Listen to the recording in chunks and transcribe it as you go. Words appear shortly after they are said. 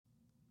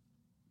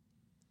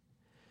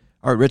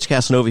All right, Rich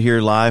Casanova here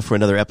live for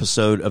another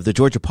episode of the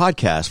Georgia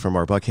Podcast from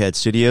our Buckhead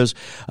studios.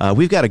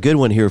 We've got a good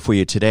one here for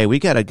you today. We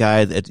got a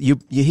guy that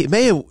he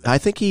may have, I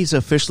think he's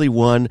officially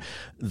won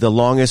the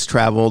longest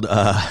traveled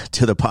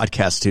to the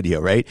podcast studio,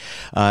 right?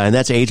 And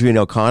that's Adrian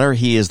O'Connor.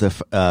 He is the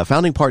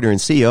founding partner and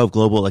CEO of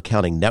Global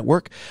Accounting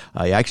Network.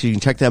 Actually, you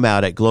can check them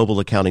out at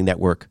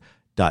globalaccountingnetwork.net.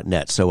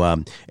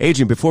 So,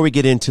 Adrian, before we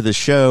get into the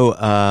show,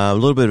 a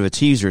little bit of a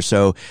teaser.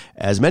 So,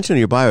 as mentioned in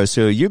your bio,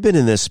 so you've been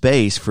in this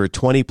space for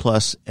 20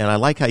 plus, and I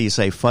like how you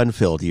say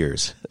fun-filled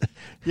years.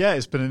 Yeah,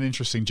 it's been an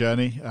interesting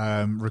journey.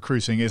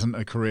 Recruiting isn't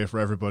a career for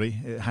everybody.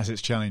 It has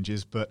its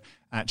challenges, but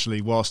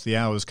actually, whilst the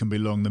hours can be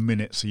long, the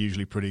minutes are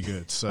usually pretty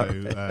good. So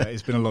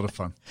it's been a lot of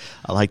fun.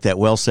 I like that.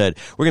 Well said.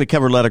 We're going to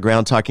cover a lot of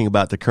ground talking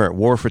about the current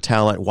war for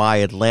talent, why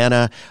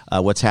Atlanta,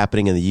 what's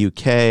happening in the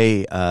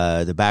UK,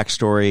 the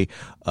backstory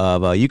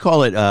of, you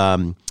call it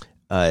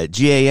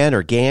GAN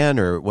or GAN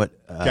or what?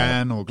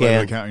 GAN or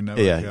Global Accounting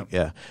Network.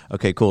 Yeah.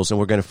 Okay, cool. So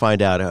we're going to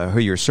find out who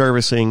you're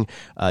servicing,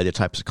 the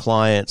types of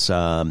clients,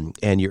 and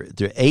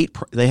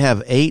they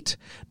have eight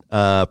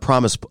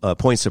promise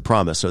points of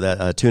promise. So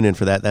that tune in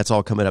for that. That's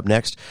all coming up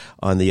next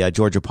on the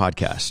Georgia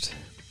Podcast.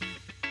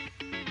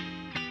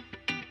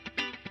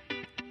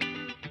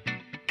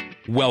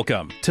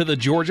 Welcome to the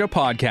Georgia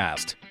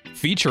Podcast,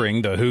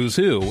 featuring the who's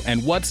who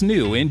and what's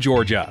new in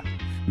Georgia.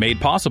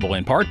 Made possible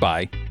in part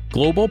by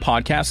Global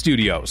Podcast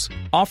Studios,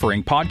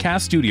 offering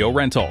podcast studio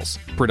rentals,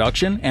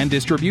 production, and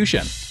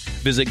distribution.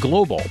 Visit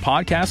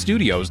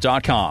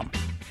globalpodcaststudios.com.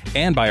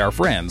 And by our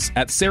friends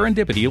at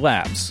Serendipity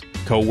Labs,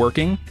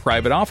 co-working,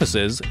 private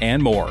offices,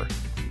 and more.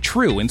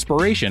 True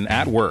inspiration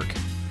at work.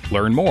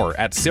 Learn more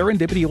at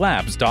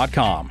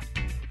serendipitylabs.com.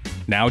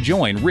 Now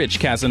join Rich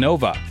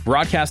Casanova,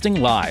 broadcasting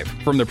live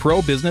from the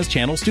Pro Business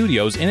Channel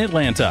studios in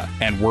Atlanta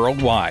and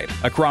worldwide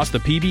across the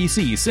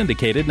PBC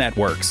syndicated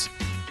networks.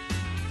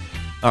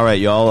 All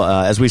right, y'all.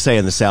 As we say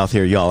in the South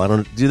here, y'all.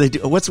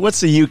 What's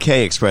the UK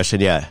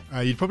expression? Yeah,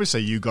 you'd probably say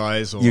you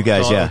guys or you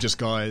guys, yeah, or just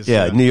guys.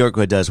 Yeah, New York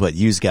does what?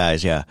 Use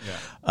guys, yeah.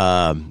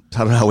 I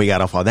don't know how we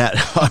got off on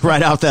that.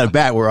 Right off that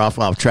bat, we're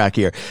off track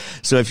here.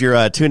 So if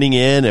you're tuning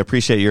in, I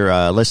appreciate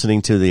your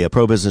listening to the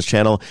Pro Business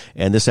Channel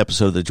and this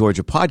episode of the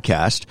Georgia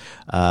Podcast,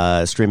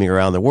 streaming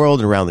around the world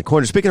and around the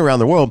corner. Speaking around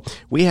the world,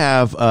 we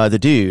have the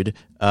dude,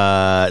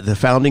 the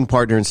founding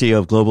partner and CEO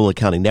of Global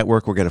Accounting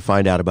Network. We're going to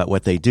find out about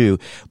what they do,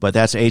 but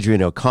that's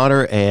Adrian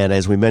O'Connor. And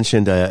as we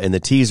mentioned in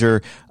the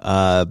teaser,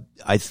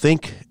 I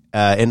think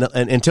and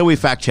until we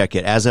fact check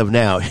it, as of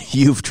now,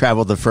 you've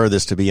traveled the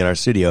furthest to be in our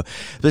studio.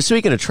 But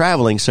speaking of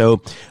traveling,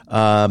 so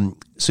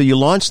you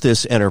launched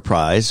this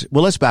enterprise.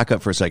 Well, let's back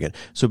up for a second.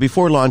 So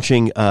before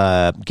launching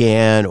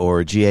GAN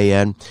or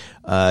GAN,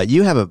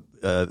 you have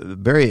a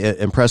very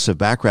impressive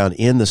background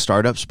in the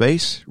startup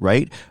space,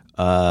 right?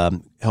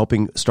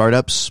 Helping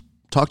startups.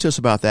 Talk to us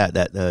about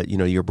that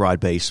your broad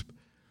base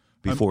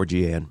before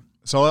GAN.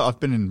 So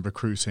I've been in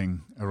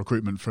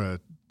recruitment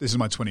for, this is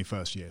my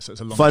 21st year, so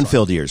it's a long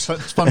Fun-filled years.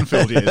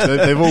 Fun-filled years.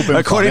 They've all been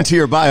according to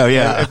your bio,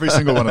 yeah. Every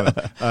single one of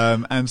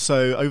them. And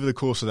so over the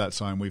course of that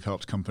time, we've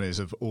helped companies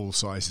of all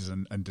sizes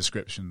and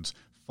descriptions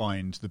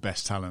find the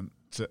best talent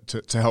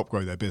to help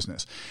grow their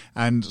business.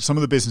 And some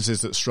of the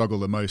businesses that struggle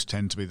the most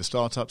tend to be the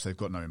startups. They've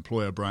got no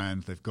employer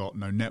brand. They've got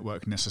no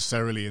network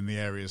necessarily in the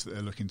areas that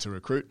they're looking to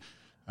recruit.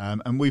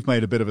 And we've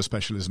made a bit of a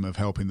specialism of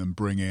helping them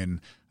bring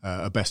in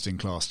a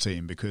best-in-class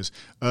team, because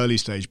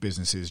early-stage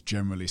businesses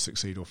generally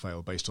succeed or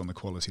fail based on the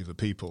quality of the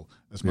people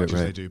as much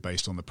as they do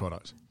based on the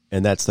product.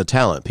 And that's the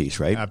talent piece,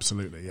 right?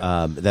 Absolutely,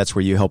 yeah. That's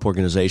where you help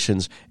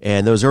organizations.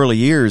 And those early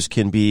years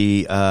can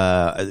be,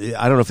 I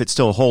don't know if it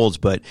still holds,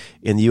 but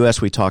in the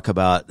U.S. we talk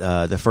about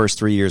the first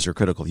 3 years are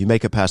critical. If you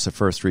make it past the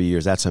first 3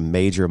 years, that's a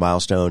major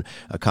milestone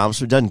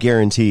accomplishment. It doesn't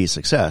guarantee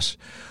success,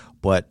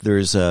 but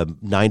there's a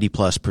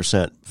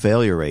 90+%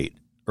 failure rate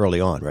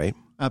early on, right?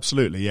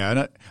 Absolutely, yeah.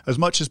 And as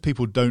much as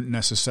people don't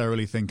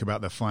necessarily think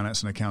about their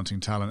finance and accounting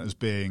talent as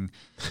being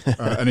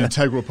an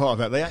integral part of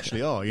that, they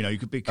actually are.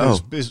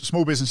 Because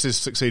small businesses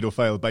succeed or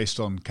fail based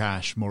on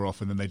cash more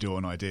often than they do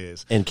on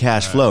ideas and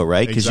cash flow,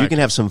 right? Because you can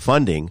have some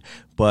funding,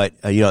 but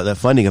the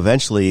funding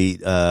eventually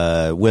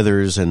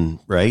withers, and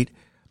right.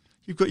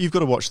 You've got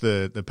to watch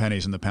the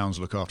pennies and the pounds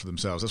look after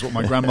themselves. That's what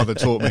my grandmother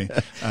taught me,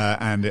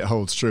 and it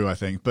holds true, I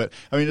think. But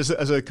I mean, as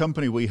a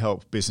company, we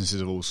help businesses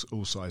of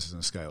all sizes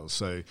and scales.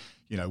 So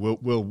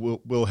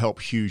we'll help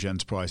huge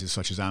enterprises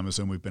such as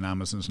Amazon. We've been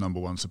Amazon's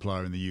 #1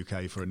 supplier in the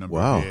UK for a number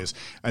of years,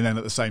 and then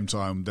at the same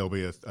time, there'll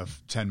be a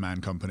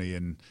 10-man company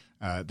in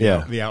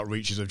the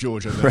outreaches of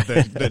Georgia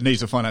that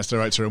needs a finance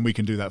director, and we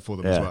can do that for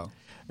them as well.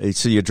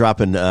 So you're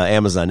dropping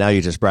Amazon. Now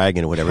you're just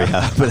bragging or whatever.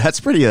 But that's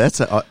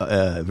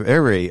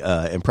very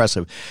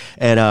impressive.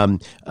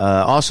 And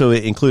also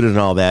included in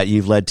all that,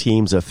 you've led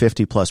teams of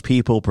 50+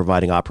 people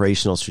providing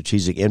operational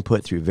strategic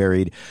input through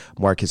varied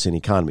markets and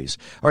economies.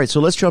 All right,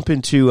 so let's jump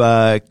into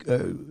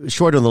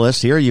short on the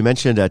list here. You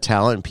mentioned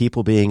talent and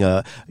people being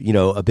a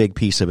big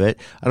piece of it.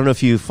 I don't know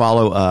if you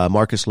follow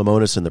Marcus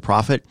Lemonis in The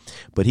Prophet,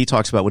 but he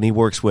talks about when he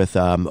works with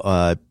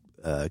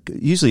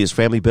usually it's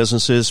family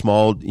businesses,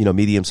 small,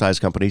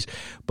 medium-sized companies.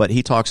 But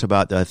he talks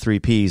about the 3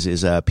 Ps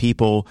is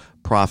people,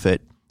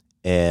 profit,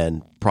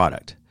 and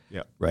product.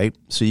 Yeah. Right.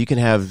 So you can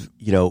have,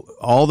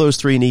 all those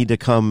 3 need to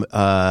come.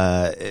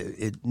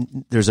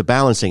 There's a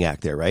balancing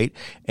act there, right?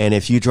 And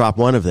if you drop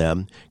one of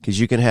them, because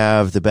you can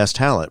have the best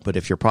talent, but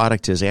if your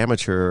product is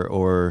amateur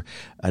or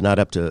not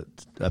up to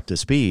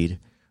speed,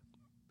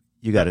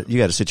 you got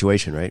a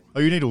situation, right?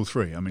 Oh, you need all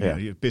 3. I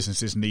mean,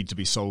 businesses need to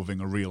be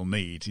solving a real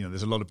need.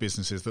 There's a lot of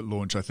businesses that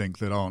launch, I think,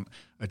 that aren't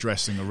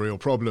addressing a real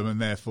problem and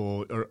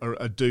therefore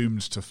are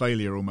doomed to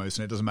failure almost.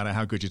 And it doesn't matter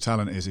how good your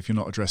talent is. If you're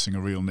not addressing a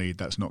real need,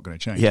 that's not going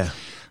to change. Yeah.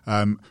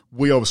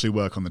 We obviously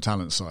work on the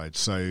talent side.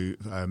 So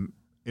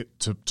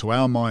to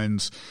our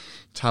minds,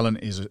 talent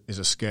is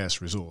a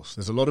scarce resource.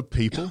 There's a lot of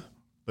people,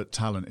 but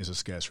talent is a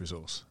scarce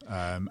resource.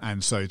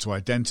 And so to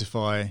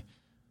identify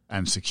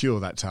and secure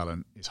that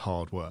talent is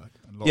hard work.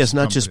 Yeah, it's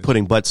not just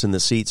putting butts in the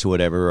seats or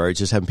whatever, or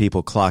just having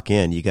people clock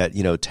in. You got,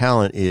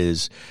 talent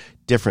is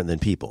different than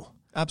people.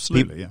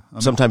 Absolutely, yeah.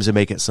 Sometimes they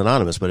make it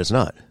synonymous, but it's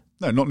not.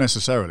 No, not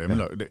necessarily. I mean,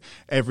 look,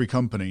 every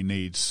company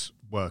needs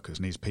workers,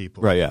 needs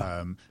people. Right,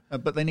 yeah.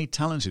 But they need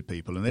talented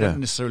people, and they don't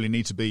necessarily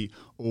need to be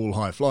all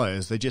high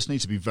flyers. They just need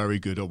to be very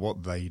good at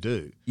what they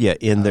do. Yeah,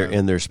 in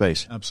their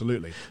space.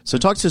 Absolutely. So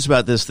talk to us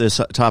about this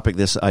topic,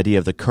 this idea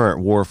of the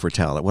current war for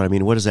talent.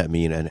 What does that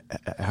mean, and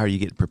how are you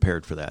getting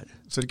prepared for that?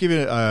 So to give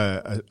you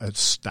a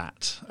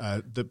stat,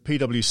 the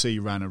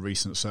PwC ran a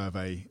recent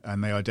survey,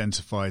 and they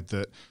identified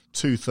that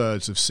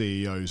 2/3 of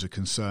CEOs are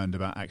concerned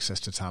about access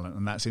to talent,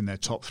 and that's in their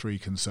top 3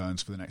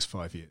 concerns for the next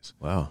 5 years.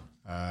 Wow.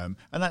 And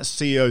that's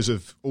CEOs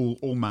of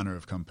all manner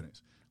of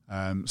companies.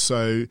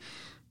 So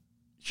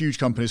huge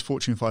companies,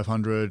 Fortune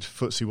 500,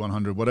 FTSE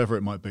 100, whatever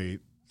it might be,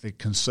 they're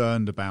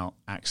concerned about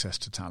access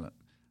to talent.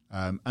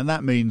 And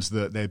that means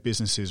that their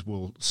businesses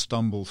will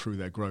stumble through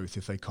their growth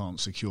if they can't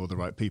secure the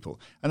right people.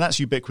 And that's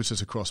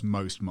ubiquitous across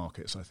most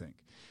markets, I think.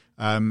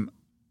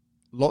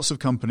 Lots of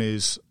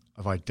companies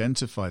have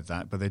identified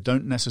that, but they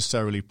don't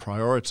necessarily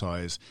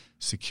prioritize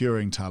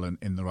securing talent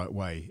in the right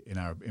way,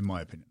 in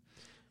my opinion.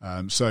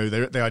 So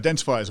they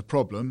identify it as a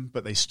problem,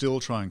 but they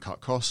still try and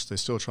cut costs. They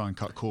still try and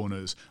cut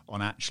corners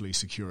on actually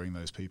securing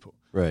those people.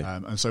 Right.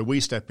 And so we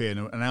step in,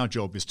 and our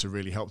job is to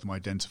really help them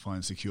identify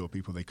and secure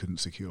people they couldn't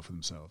secure for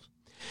themselves.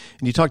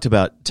 And you talked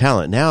about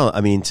talent. Now,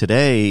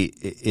 today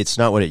it's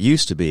not what it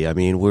used to be.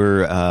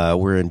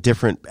 We're in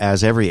different,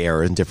 as every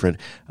era, in different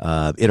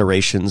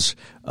iterations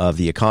of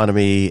the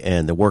economy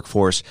and the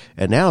workforce.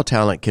 And now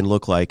talent can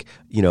look like,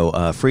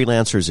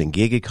 freelancers and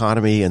gig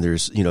economy. And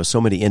there's, so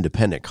many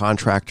independent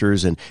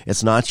contractors, and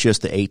it's not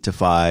just the 8 to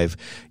 5,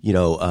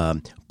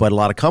 but a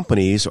lot of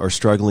companies are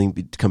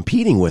struggling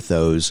competing with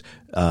those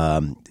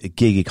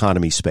gig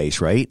economy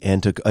space, right?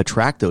 And to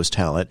attract those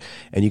talent,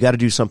 and you got to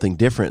do something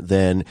different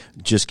than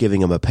just giving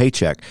them a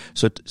paycheck.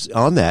 So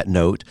on that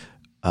note,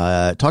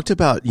 talked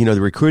about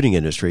the recruiting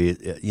industry.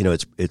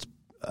 It's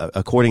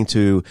according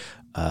to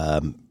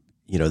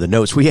the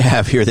notes we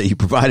have here that you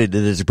provided,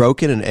 that it's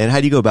broken, and how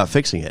do you go about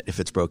fixing it if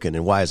it's broken,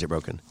 and why is it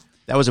broken?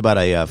 That was about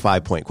a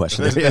 5-point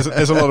question.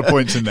 There's a lot of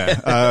points in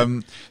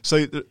there.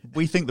 So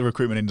we think the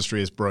recruitment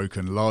industry is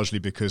broken largely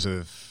because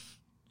of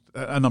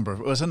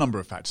there's a number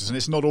of factors, and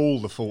it's not all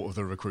the fault of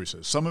the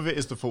recruiters. Some of it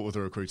is the fault of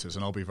the recruiters,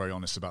 and I'll be very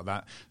honest about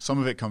that. Some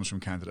of it comes from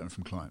candidate and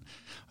from client.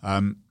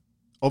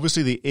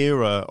 Obviously, the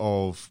era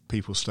of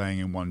people staying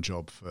in one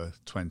job for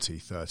 20,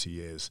 30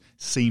 years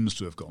seems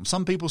to have gone.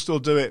 Some people still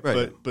do it,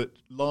 right, but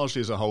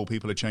largely as a whole,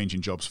 people are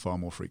changing jobs far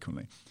more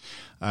frequently.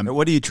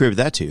 What do you attribute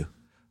that to?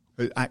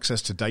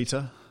 Access to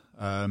data.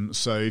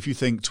 So if you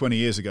think 20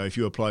 years ago, if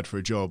you applied for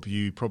a job,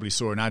 you probably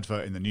saw an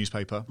advert in the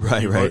newspaper.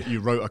 Right, You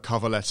wrote a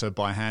cover letter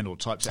by hand or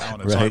typed it out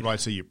on a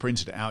typewriter. You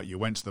printed it out. You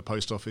went to the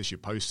post office. You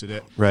posted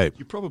it. Right.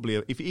 You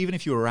probably, even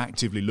if you were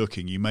actively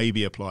looking, you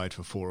maybe applied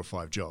for 4 or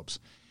 5 jobs.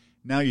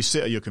 Now you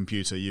sit at your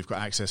computer, you've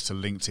got access to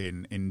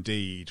LinkedIn,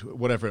 Indeed,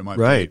 whatever it might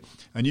be,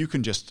 and you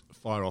can just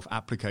fire off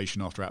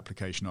application after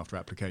application after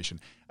application.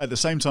 At the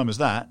same time as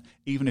that,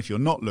 even if you're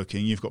not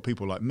looking, you've got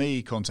people like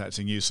me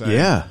contacting you saying,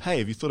 hey,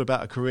 have you thought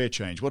about a career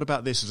change? What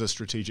about this as a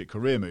strategic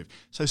career move?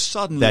 So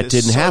suddenly that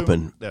didn't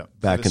happen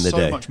back in the day.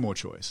 There's so much more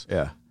choice.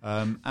 Yeah.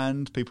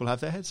 And people have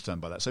their heads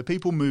turned by that. So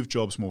people move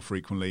jobs more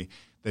frequently.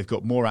 They've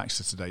got more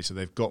access to data.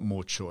 They've got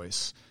more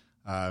choice.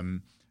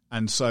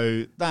 And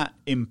so that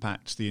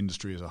impacts the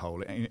industry as a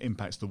whole. It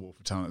impacts the war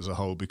for talent as a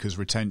whole because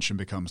retention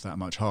becomes that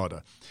much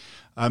harder.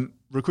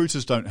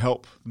 Recruiters don't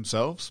help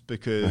themselves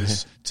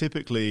because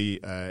typically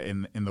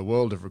in the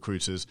world of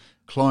recruiters,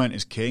 client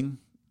is king.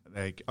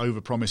 They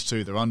overpromise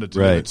to, they're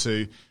under-delivered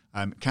to.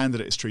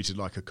 Candidate is treated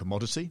like a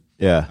commodity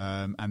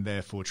and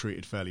therefore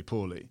treated fairly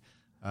poorly.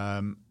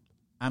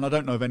 And I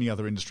don't know of any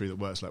other industry that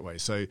works that way.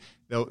 So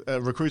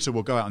a recruiter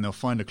will go out and they'll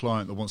find a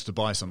client that wants to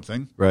buy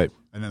something. Right.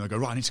 And then they'll go,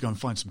 right, I need to go and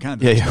find some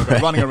candidates. They'll go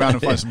running around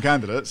and find some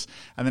candidates.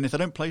 And then if they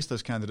don't place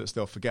those candidates,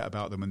 they'll forget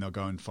about them and they'll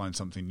go and find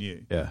something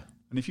new. Yeah.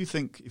 And if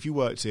you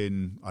worked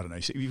in, I don't know,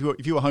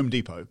 if you were Home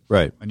Depot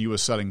and you were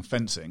selling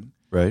fencing,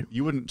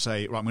 you wouldn't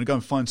say, right, I'm going to go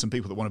and find some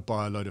people that want to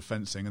buy a load of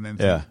fencing and then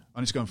think, I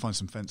need to go and find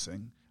some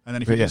fencing. And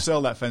then if you can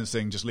sell that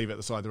fencing, just leave it at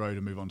the side of the road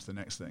and move on to the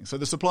next thing. So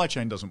the supply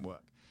chain doesn't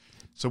work.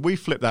 So we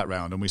flip that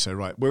round and we say,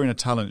 right, we're in a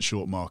talent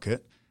short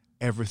market.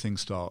 Everything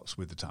starts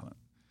with the talent.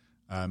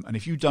 And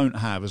if you don't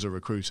have, as a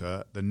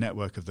recruiter, the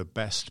network of the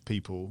best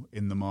people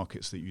in the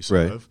markets that you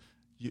serve,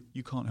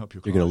 you can't help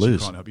your clients. You're going to lose.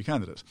 You can't help your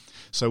candidates.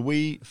 So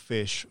we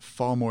fish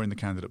far more in the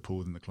candidate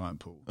pool than the client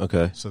pool.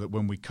 Okay. So that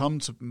when we come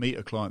to meet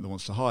a client that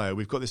wants to hire,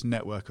 we've got this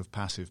network of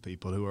passive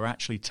people who are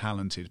actually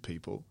talented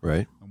people.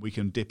 Right. And we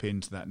can dip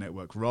into that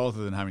network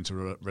rather than having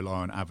to rely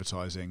on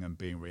advertising and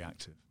being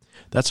reactive.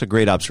 That's a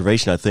great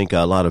observation. I think a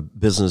lot of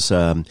business,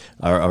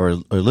 our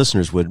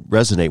listeners would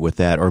resonate with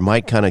that, or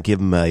might kind of give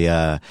them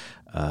a,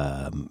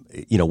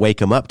 wake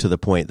them up to the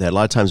point that a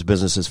lot of times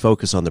businesses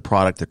focus on the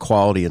product, the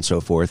quality, and so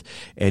forth.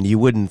 And you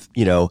wouldn't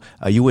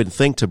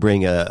think to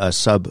bring a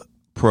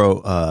sub-pro,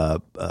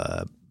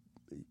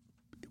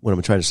 what am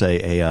I trying to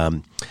say, a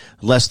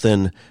less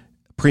than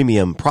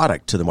premium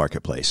product to the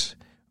marketplace.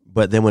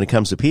 But then when it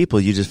comes to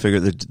people, you just figure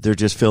that they're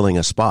just filling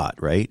a spot,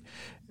 right?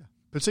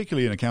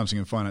 Particularly in accounting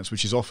and finance,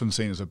 which is often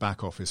seen as a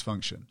back office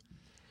function.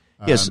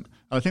 Yes.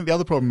 I think the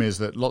other problem is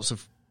that lots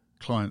of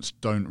clients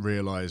don't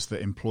realize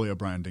that employer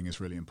branding is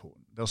really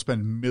important. They'll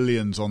spend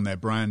millions on their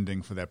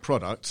branding for their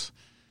products,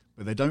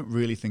 but they don't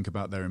really think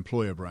about their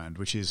employer brand,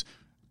 which is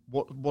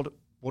what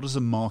does the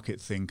market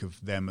think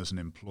of them as an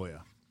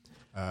employer?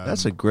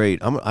 That's a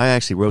great. I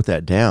actually wrote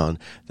that down.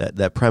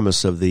 That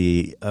premise of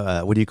the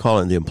what do you call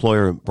it? The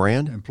employer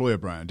brand. Employer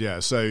brand, yeah.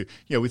 So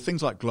with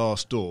things like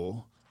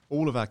Glassdoor,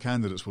 all of our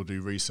candidates will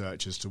do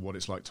research as to what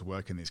it's like to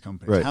work in these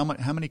companies. Right.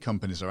 How many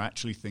companies are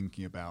actually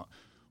thinking about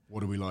what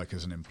do we like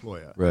as an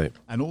employer? Right.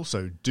 And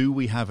also, do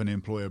we have an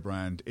employer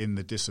brand in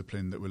the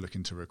discipline that we're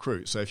looking to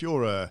recruit? So if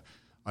you're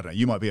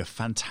you might be a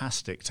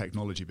fantastic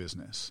technology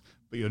business,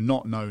 but you're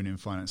not known in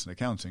finance and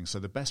accounting. So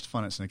the best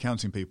finance and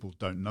accounting people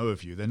don't know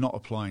of you. They're not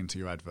applying to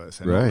your adverts.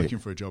 They're not looking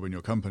for a job in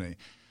your company.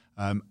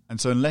 And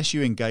so unless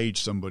you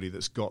engage somebody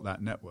that's got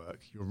that network,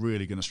 you're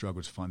really going to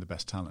struggle to find the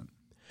best talent.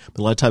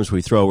 But a lot of times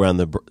we throw around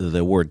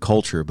the word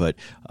culture, but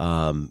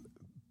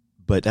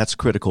that's a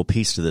critical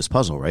piece to this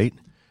puzzle, right?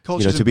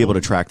 Culture to be able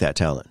to track that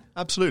talent.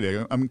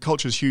 Absolutely. I mean,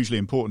 culture is hugely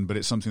important, but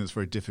it's something that's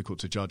very difficult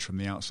to judge from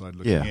the outside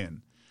looking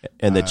in.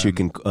 And that you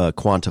can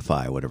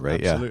quantify, whatever,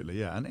 right? Absolutely,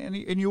 yeah.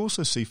 And you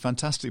also see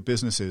fantastic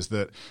businesses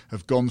that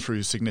have gone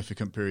through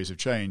significant periods of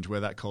change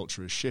where that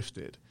culture has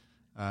shifted,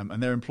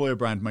 and their employer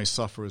brand may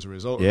suffer as a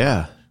result.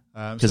 Yeah.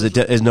 Because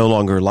it no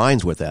longer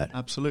aligns with that.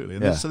 Absolutely.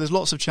 And so there's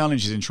lots of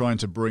challenges in trying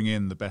to bring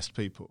in the best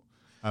people.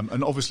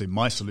 And obviously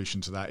my solution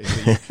to that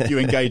is that you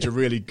engage a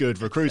really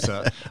good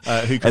recruiter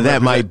who can. And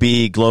that might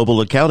be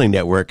Global Accounting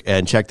Network,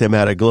 and check them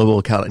out at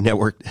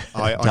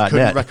globalaccountingnetwork.net. I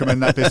couldn't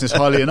recommend that business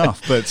highly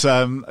enough. But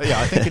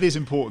I think it is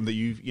important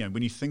that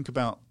when you think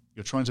about,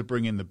 you're trying to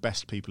bring in the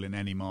best people in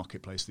any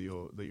marketplace that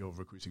you're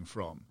recruiting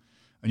from.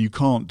 And you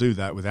can't do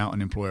that without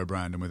an employer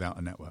brand and without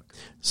a network.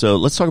 So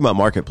let's talk about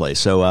marketplace.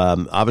 So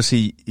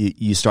obviously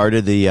you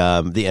started the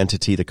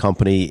entity, the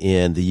company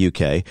in the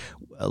UK.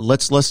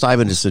 Let's dive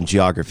into some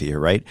geography here,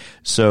 right?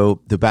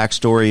 So the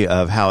backstory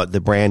of how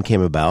the brand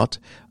came about,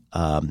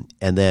 and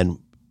then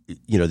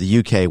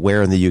the UK.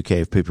 Where in the UK,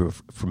 if people are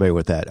familiar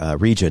with that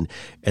region,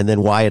 and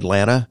then why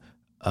Atlanta?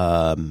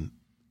 Again,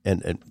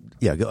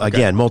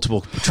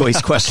 multiple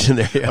choice question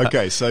there. Yeah.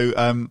 Okay,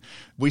 so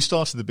we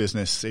started the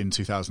business in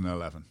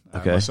 2011.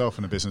 Myself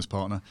and a business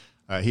partner.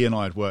 He and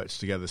I had worked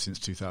together since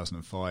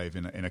 2005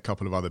 in a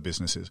couple of other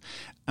businesses.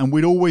 And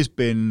we'd always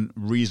been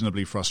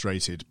reasonably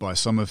frustrated by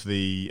some of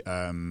the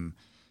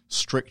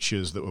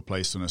strictures that were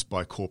placed on us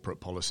by corporate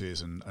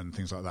policies and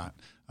things like that.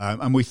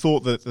 And we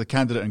thought that the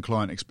candidate and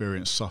client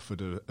experience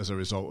suffered as a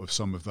result of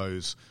some of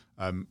those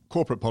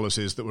corporate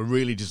policies that were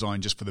really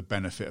designed just for the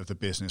benefit of the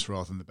business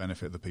rather than the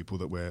benefit of the people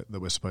that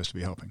we're supposed to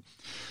be helping.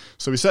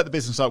 So we set the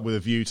business up with a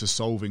view to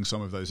solving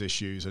some of those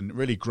issues and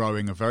really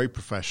growing a very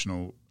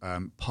professional,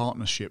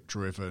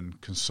 partnership-driven,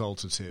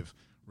 consultative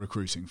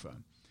recruiting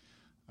firm.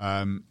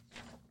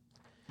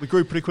 We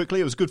grew pretty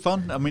quickly. It was good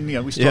fun. I mean,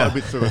 we started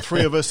with there were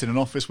three of us in an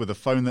office with a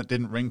phone that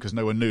didn't ring because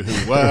no one knew who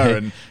we were,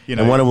 and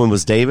And one of them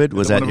was David.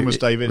 One of them was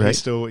David. Right?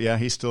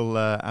 He's still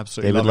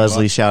absolutely David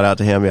Leslie. Shout out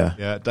to him.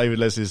 Yeah. David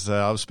Leslie's.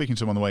 I was speaking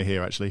to him on the way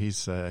here. Actually,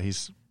 he's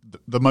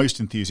the most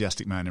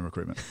enthusiastic man in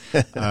recruitment.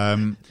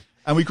 And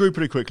we grew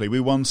pretty quickly.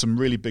 We won some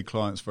really big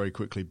clients very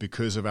quickly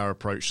because of our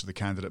approach to the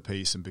candidate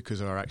piece and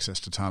because of our access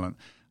to talent.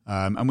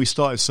 And we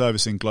started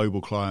servicing global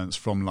clients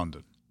from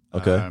London.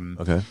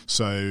 Okay.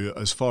 So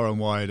as far and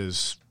wide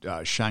as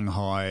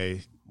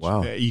Shanghai,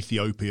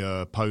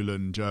 Ethiopia,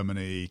 Poland,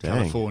 Germany,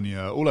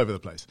 California, all over the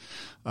place.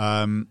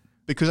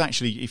 Because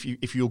actually,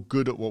 if you're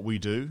good at what we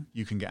do,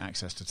 you can get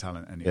access to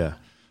talent anywhere.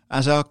 Yeah.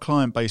 As our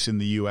client base in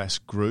the US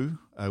grew,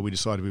 we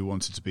decided we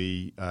wanted to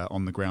be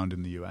on the ground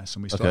in the US,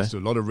 and we started to do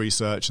a lot of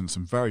research and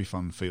some very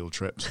fun field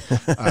trips.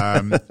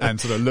 And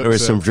sort of looked. There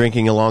was some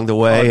drinking along the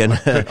way,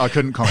 I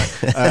couldn't comment.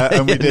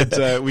 And we did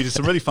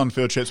some really fun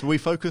field trips. We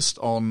focused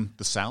on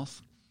the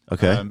South.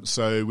 Okay.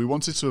 So we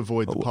wanted to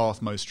avoid the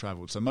path most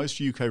traveled. So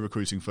most UK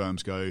recruiting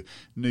firms go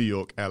New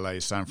York, LA,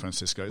 San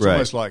Francisco. It's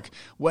almost like,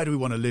 where do we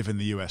want to live in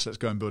the US? Let's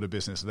go and build a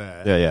business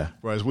there. Yeah.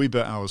 Whereas we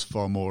built ours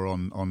far more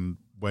on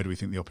where do we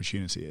think the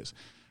opportunity is.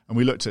 And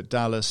we looked at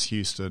Dallas,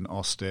 Houston,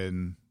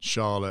 Austin,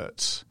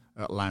 Charlotte,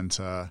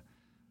 Atlanta,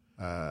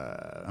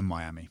 and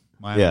Miami.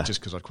 Just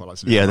because I'd quite like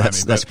to live in Miami.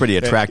 That's pretty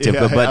attractive.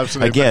 But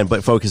again,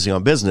 but focusing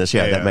on business,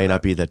 that may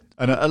not be that.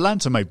 And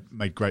Atlanta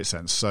made great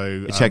sense.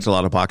 So it checked a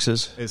lot of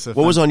boxes.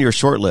 What was on your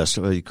short list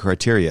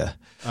criteria?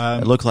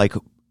 It looked like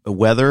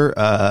weather,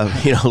 a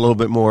little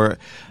bit more.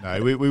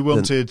 No, we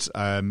wanted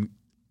a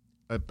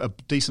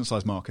decent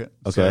sized market.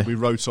 Okay. So we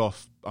wrote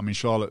off. I mean,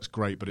 Charlotte's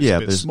great, but it's a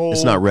bit small.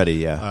 It's not ready.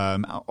 Yeah.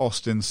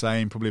 Austin,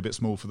 same, probably a bit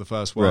small for the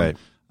first one.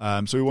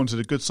 Right. So we wanted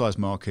a good sized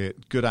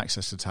market, good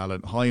access to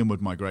talent, high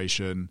inward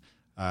migration.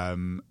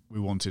 We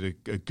wanted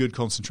a good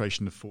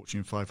concentration of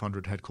Fortune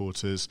 500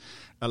 headquarters.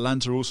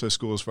 Atlanta also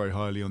scores very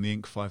highly on the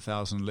Inc.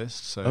 5000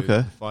 list, so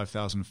the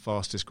 5,000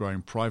 fastest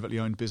growing privately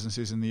owned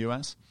businesses in the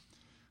US.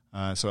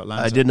 So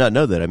Atlanta. I did not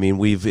know that. I mean,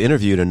 we've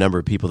interviewed a number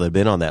of people that have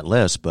been on that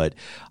list, but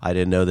I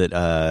didn't know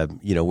that,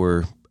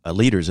 we're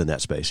leaders in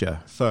that space. Yeah.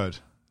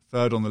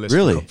 Third on the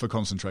list for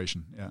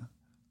concentration. Yeah.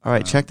 All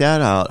right, check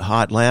that out.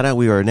 Atlanta.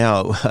 We are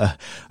now,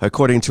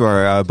 according to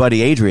our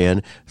buddy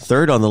Adrian,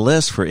 third on the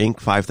list for Inc.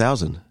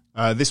 5000.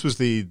 This was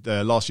the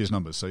last year's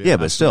numbers. So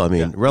but still, I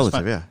mean,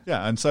 relative,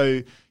 Yeah, and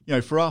so,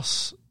 for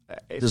us...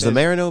 Does the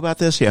mayor know about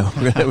this? Yeah,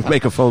 we're going to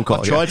make a phone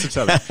call. I tried to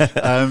tell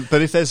him.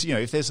 But if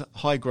there's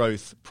high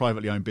growth,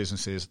 privately owned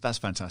businesses, that's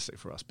fantastic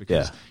for us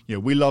because,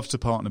 we love to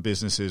partner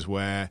businesses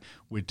where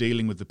we're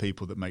dealing with the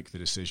people that make the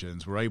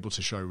decisions. We're able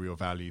to show real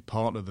value,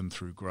 partner them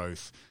through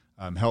growth,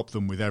 help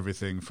them with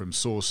everything from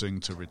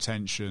sourcing to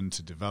retention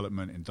to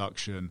development,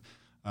 induction.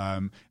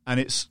 And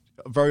it's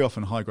very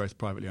often high growth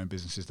privately owned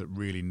businesses that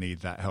really need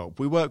that help.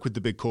 We work with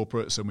the big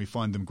corporates and we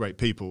find them great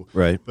people,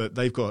 but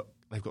they've got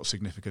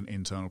significant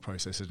internal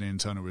processes and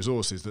internal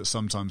resources that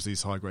sometimes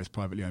these high growth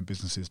privately owned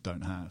businesses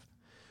don't have.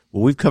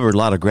 Well, we've covered a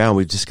lot of ground.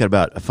 We've just got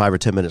about 5 or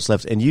 10 minutes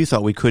left, and you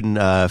thought we couldn't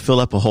fill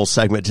up a whole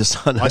segment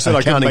just on. I said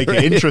accounting. I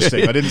couldn't make it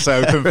interesting. I didn't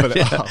say I couldn't fill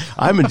it up.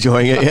 I'm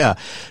enjoying it. Yeah.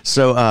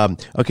 So,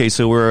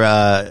 so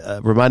we're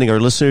reminding our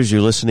listeners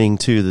you're listening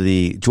to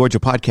the Georgia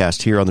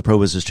podcast here on the Pro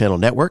Business Channel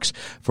networks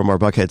from our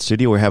Buckhead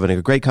studio. We're having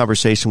a great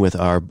conversation with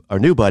our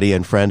new buddy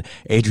and friend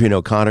Adrian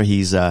O'Connor.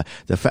 He's one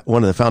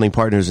of the founding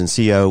partners and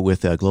CEO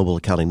with Global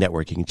Accounting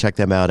Network. You can check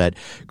them out at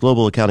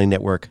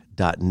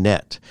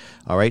globalaccountingnetwork.net.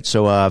 All right,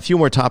 so a few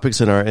more topics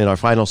in our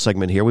final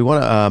segment here. We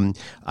want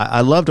to.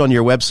 I loved on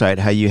your website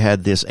how you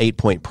had this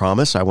 8-point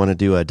promise. I want to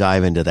do a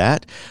dive into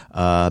that,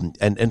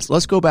 and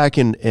let's go back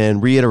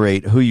and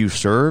reiterate who you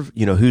serve.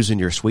 Who's in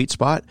your sweet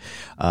spot.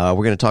 We're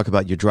going to talk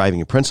about your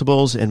driving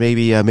principles and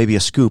maybe a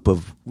scoop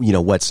of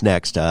what's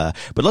next.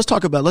 But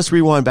let's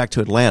rewind back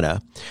to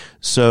Atlanta.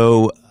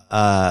 So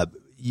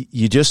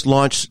you just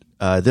launched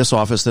this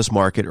office, this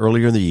market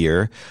earlier in the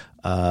year.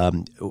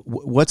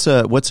 What's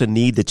a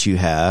need that you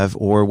have,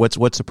 or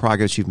what's the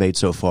progress you've made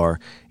so far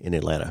in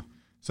Atlanta?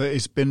 So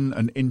it's been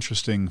an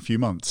interesting few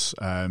months.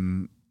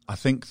 I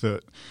think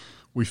that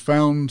we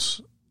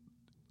found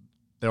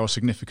there are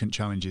significant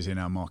challenges in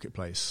our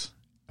marketplace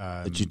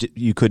that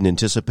you couldn't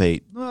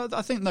anticipate. Well,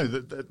 I think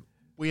that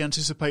we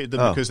anticipated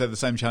them because they're the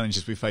same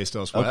challenges we faced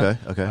elsewhere.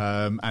 Okay.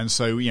 And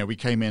so we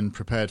came in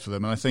prepared for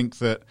them, and I think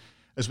that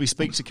as we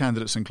speak to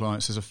candidates and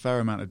clients, there's a fair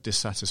amount of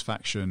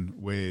dissatisfaction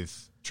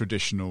with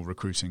traditional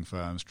recruiting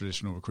firms,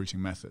 traditional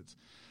recruiting methods.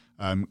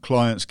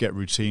 Clients get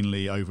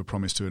routinely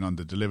overpromised to and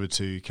under-delivered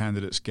to.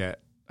 Candidates get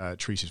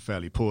treated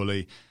fairly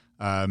poorly.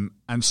 And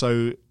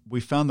so we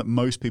found that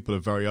most people are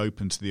very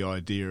open to the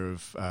idea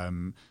of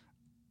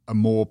a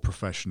more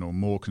professional,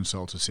 more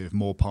consultative,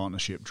 more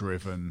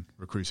partnership-driven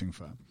recruiting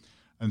firm.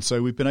 And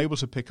so we've been able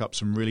to pick up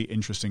some really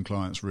interesting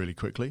clients really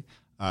quickly,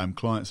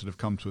 clients that have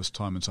come to us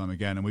time and time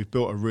again, and we've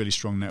built a really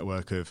strong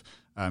network of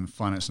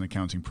finance and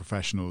accounting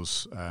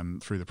professionals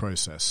through the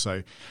process.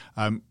 So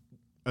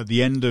at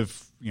the end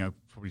of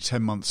probably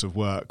 10 months of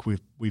work,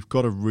 we've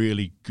got a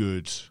really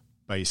good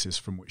basis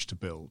from which to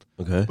build.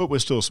 Okay. But we're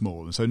still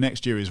small, and so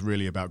next year is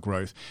really about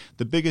growth.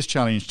 The biggest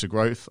challenge to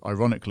growth,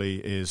 ironically,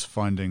 is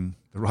finding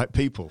the right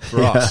people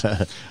for us.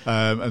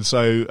 And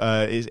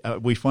so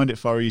we find it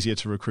far easier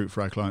to recruit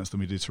for our clients than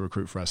we do to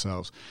recruit for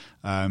ourselves.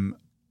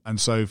 And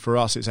so for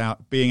us, it's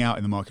being out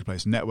in the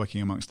marketplace,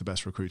 networking amongst the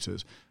best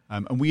recruiters.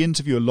 And we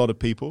interview a lot of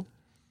people,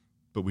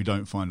 but we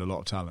don't find a lot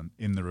of talent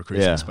in the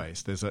recruiting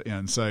space.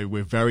 And so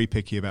we're very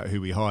picky about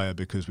who we hire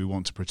because we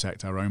want to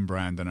protect our own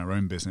brand and our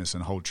own business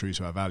and hold true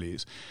to our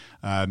values.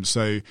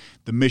 So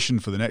the mission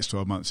for the next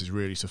 12 months is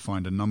really to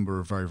find a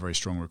number of very, very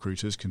strong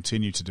recruiters,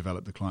 continue to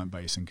develop the client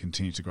base, and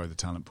continue to grow the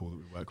talent pool that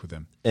we work with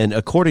them. And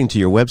according to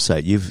your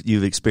website,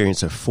 you've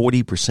experienced a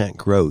 40%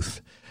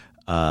 growth.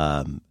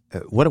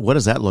 What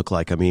does that look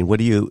like? I mean, what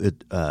do you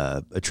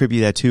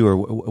attribute that to, or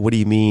what do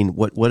you mean?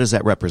 What does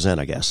that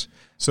represent, I guess?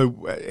 So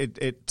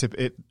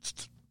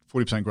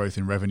 40% growth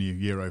in revenue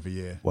year over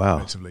year. Wow.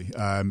 Effectively.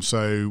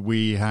 So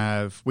we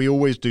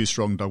always do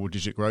strong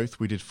double-digit growth.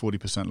 We did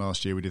 40%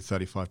 last year. We did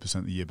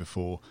 35% the year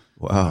before.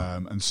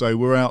 Wow. And so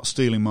we're out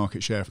stealing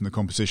market share from the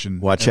competition.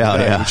 Watch out,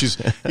 day, yeah. Which is,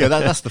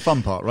 that's the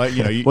fun part,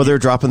 right? Well, they're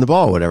dropping the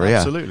ball, whatever,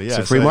 absolutely, It's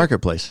a free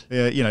marketplace.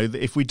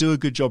 If we do a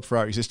good job for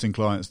our existing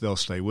clients, they'll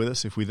stay with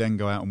us. If we then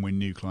go out and win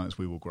new clients,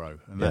 we will grow.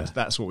 And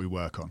that's what we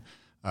work on.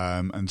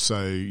 And so,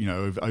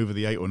 over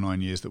the 8 or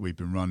 9 years that we've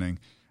been running,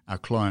 our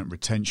client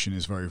retention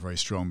is very, very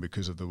strong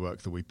because of the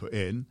work that we put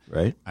in.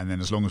 Right. And then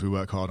as long as we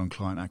work hard on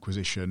client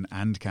acquisition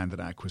and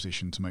candidate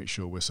acquisition to make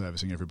sure we're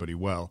servicing everybody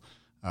well,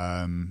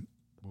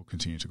 we'll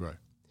continue to grow.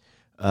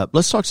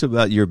 Let's talk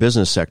about your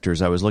business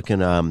sectors. I was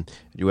looking at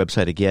your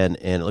website again,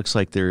 and it looks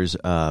like there's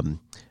a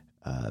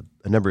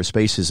number of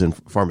spaces in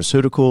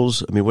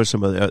pharmaceuticals. I mean, what are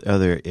some of the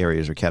other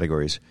areas or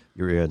categories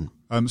you're in?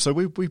 So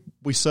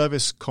we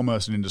service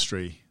commerce and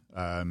industry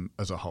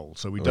as a whole.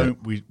 So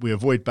we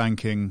avoid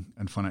banking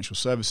and financial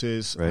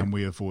services, and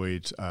we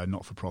avoid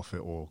not-for-profit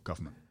or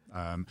government.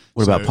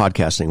 What about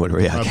podcasting? What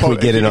can we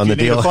get in on the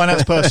deal? A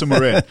finance person,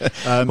 we're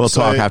in. We'll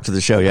talk after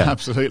the show. Yeah,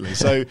 absolutely.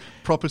 So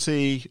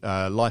property,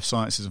 life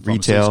sciences and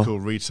pharmaceutical,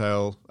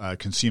 retail,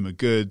 consumer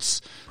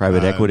goods,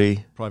 private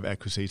equity,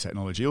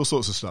 technology, all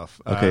sorts of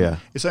stuff. Okay,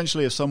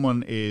 Essentially, if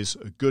someone is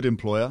a good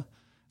employer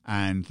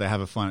and they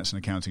have a finance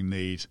and accounting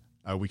need,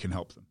 we can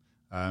help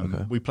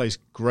them. We place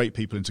great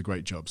people into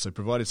great jobs. So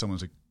provided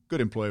someone's a good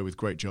employer with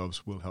great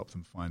jobs, we'll help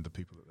them find the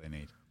people that they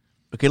need.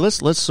 Okay,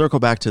 let's circle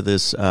back to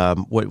this,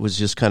 what was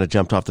just kind of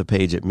jumped off the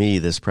page at me,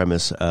 this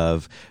premise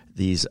of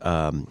these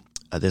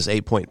this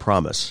 8-point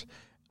promise.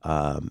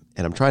 And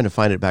I'm trying to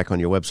find it back on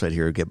your website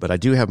here again, but I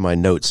do have my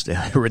notes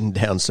written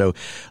down. So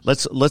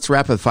let's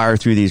rapid fire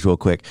through these real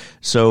quick.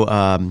 So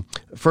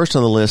first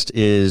on the list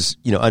is,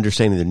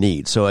 understanding the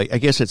needs. So I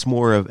guess it's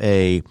more of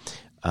a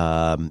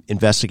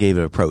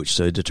investigative approach,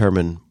 so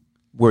determine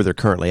where they're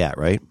currently at,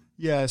 right?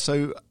 Yeah,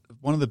 so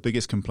one of the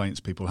biggest complaints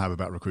people have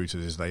about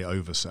recruiters is they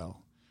oversell.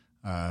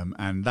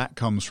 And that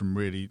comes from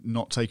really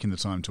not taking the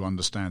time to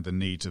understand the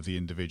needs of the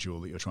individual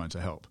that you're trying to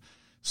help.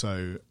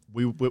 So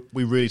we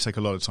really take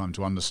a lot of time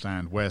to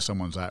understand where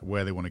someone's at,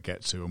 where they want to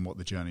get to, and what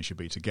the journey should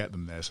be to get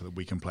them there so that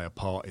we can play a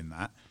part in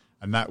that.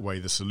 And that way,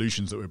 the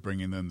solutions that we're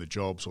bringing them, the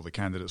jobs or the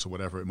candidates or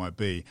whatever it might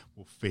be,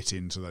 will fit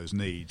into those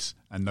needs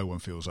and no one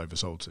feels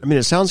oversold to. I mean,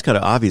 it sounds kind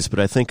of obvious, but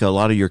I think a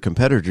lot of your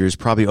competitors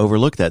probably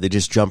overlook that. They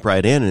just jump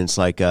right in and it's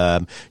like,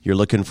 you're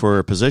looking for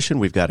a position,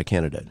 we've got a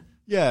candidate.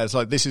 Yeah, it's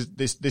like this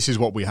is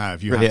what we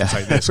have. You have to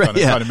take this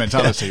kind of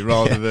mentality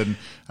rather than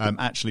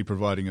actually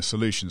providing a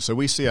solution. So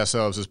we see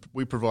ourselves as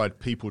we provide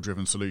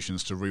people-driven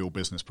solutions to real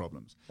business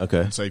problems. Okay.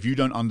 And so if you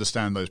don't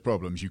understand those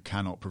problems, you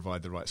cannot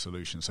provide the right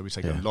solution. So we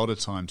take a lot of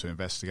time to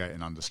investigate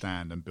and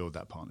understand and build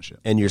that partnership.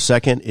 And your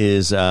second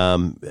is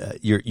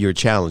your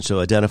challenge.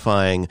 So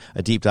identifying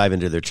a deep dive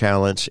into their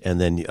challenge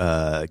and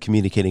then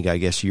communicating, I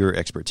guess, your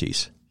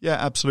expertise. Yeah,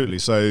 absolutely.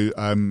 So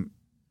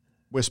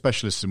we're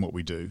specialists in what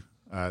we do.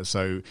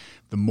 So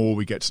the more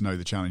we get to know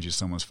the challenges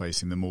someone's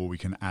facing, the more we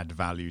can add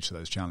value to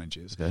those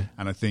challenges. Okay.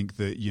 And I think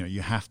that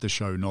you have to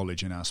show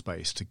knowledge in our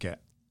space to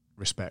get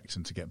respect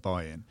and to get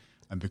buy-in.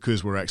 And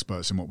because we're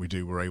experts in what we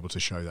do, we're able to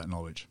show that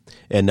knowledge.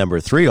 And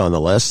number 3 on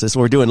the list, this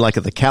we're doing like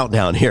the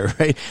countdown here,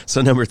 right?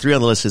 So number 3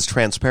 on the list is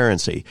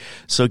transparency.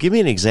 So give me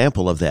an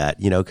example of that,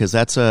 because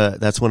that's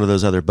one of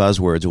those other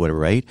buzzwords or whatever,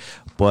 right?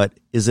 But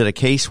is it a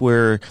case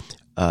where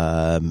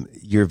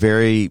you're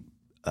very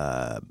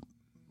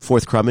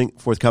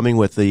forthcoming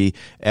with the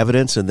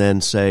evidence and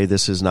then say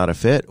this is not a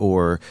fit,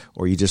 or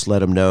you just let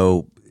them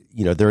know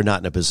they're not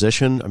in a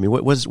position? I mean,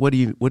 what do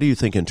you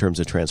think in terms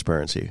of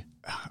transparency?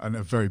 In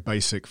a very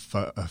basic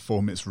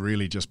form, it's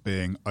really just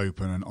being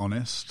open and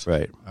honest,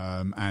 right?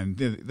 And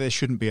there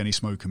shouldn't be any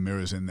smoke and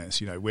mirrors in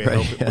this.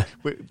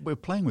 We're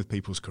playing with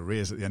people's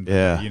careers at the end of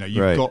the day.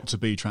 You've got to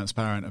be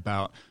transparent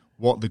about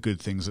what the good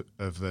things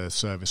of the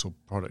service or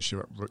products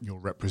you're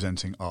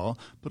representing are,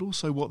 but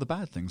also what the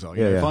bad things are.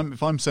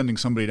 If I'm sending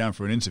somebody down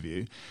for an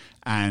interview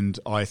and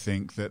I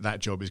think that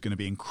job is going to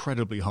be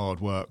incredibly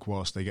hard work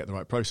whilst they get the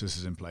right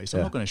processes in place,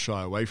 I'm not going to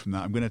shy away from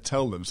that. I'm going to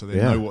tell them so they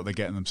know what they're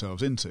getting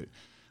themselves into.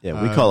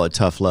 Yeah, we call it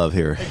tough love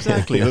here.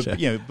 Exactly.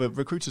 But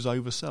recruiters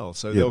oversell,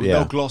 so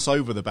they'll gloss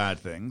over the bad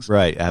things.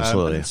 Right,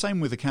 absolutely. And the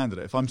same with a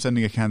candidate. If I'm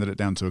sending a candidate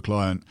down to a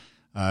client,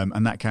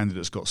 and that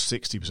candidate's got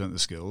 60% of the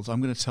skills, I'm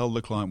going to tell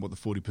the client what the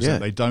 40%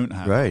 they don't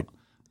have. Right.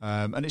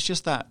 And it's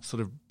just that sort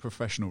of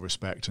professional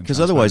respect. Because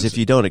otherwise, if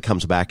you don't, it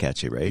comes back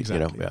at you, right?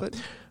 Exactly.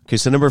 Okay,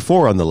 so number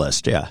 4 on the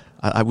list,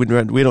 I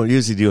wouldn't. We don't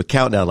usually do a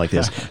countdown like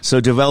this. So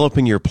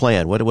developing your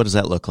plan, what does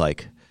that look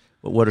like?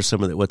 What are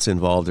some of what's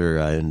involved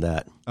in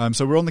that?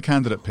 So we're on the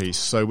candidate piece.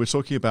 So we're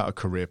talking about a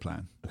career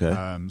plan.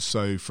 Okay.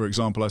 So for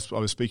example, I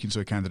was speaking to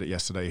a candidate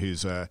yesterday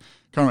who's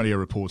currently a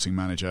reporting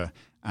manager,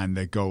 and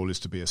their goal is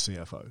to be a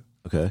CFO.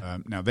 Okay.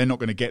 Now, they're not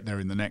going to get there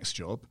in the next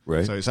job.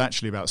 Right. So it's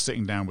actually about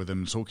sitting down with them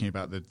and talking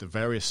about the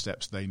various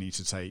steps they need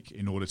to take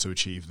in order to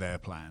achieve their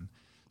plan.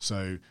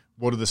 So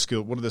what are the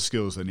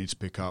skills they need to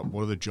pick up?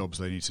 What are the jobs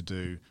they need to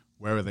do?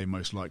 where are they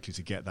most likely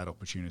to get that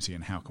opportunity,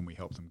 and how can we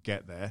help them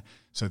get there,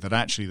 so that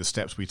actually the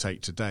steps we take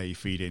today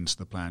feed into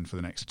the plan for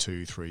the next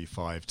 2, 3,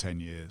 5, 10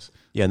 years.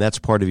 Yeah, and that's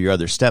part of your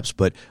other steps.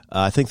 But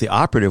I think the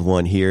operative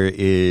one here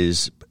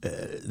is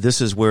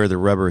this is where the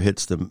rubber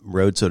hits the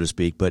road, so to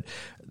speak. But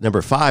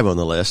number 5 on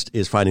the list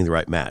is finding the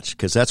right match,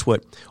 because that's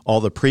what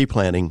all the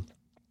pre-planning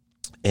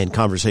and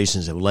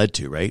conversations have led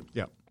to, right?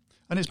 Yeah.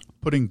 And it's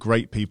putting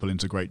great people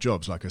into great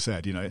jobs. Like I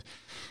said,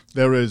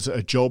 there is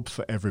a job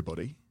for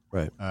everybody.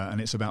 Right. And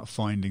it's about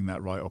finding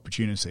that right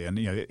opportunity. And,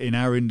 in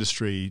our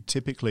industry,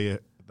 typically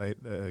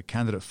the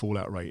candidate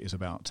fallout rate is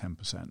about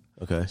 10%.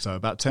 Okay. So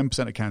about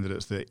 10% of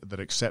candidates that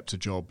accept a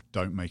job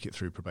don't make it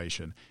through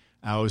probation.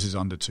 Ours is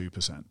under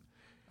 2%.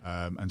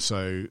 And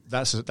so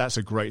that's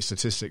a great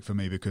statistic for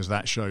me, because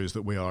that shows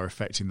that we are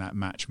affecting that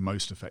match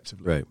most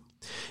effectively. Right.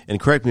 And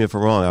correct me if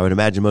I'm wrong, I would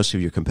imagine most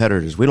of your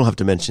competitors, we don't have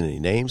to mention any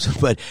names,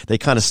 but they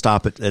kind of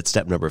stop at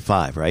step number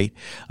 5, right?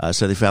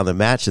 So they found the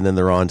match and then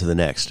they're on to the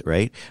next,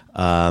 right?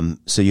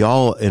 So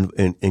y'all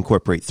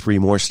incorporate 3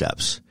 more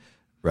steps,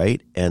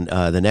 right? And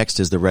the next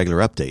is the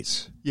regular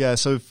updates. Yeah,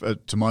 so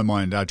to my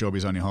mind, our job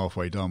is only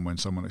halfway done when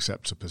someone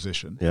accepts a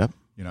position. Yeah.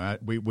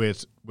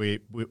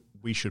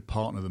 We should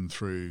partner them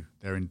through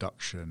their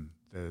induction,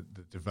 the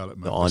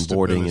development, the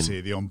onboarding,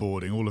 the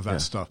onboarding, all of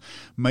that stuff.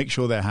 Make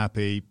sure they're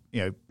happy.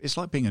 It's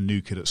like being a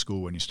new kid at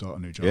school when you start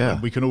a new job. Yeah.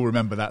 And we can all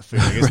remember that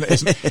feeling.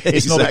 It's Exactly.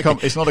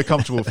 It's not a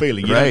comfortable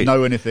feeling. You Right. don't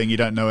know anything. You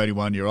don't know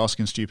anyone. You're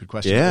asking stupid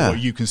questions, Yeah. or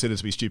you consider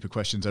to be stupid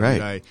questions every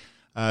Right. day.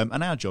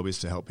 And our job is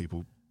to help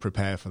people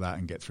prepare for that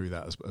and get through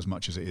that as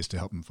much as it is to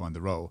help them find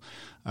the role.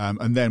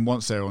 And then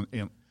once they're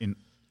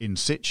in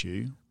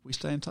situ, we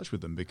stay in touch with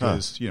them,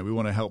 because we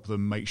want to help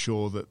them make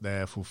sure that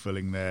they're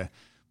fulfilling their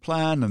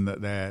plan and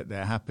that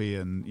they're happy,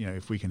 and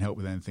if we can help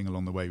with anything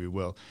along the way, we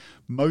will.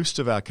 Most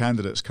of our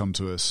candidates come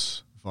to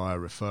us via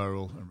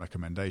referral and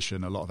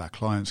recommendation. A lot of our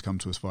clients come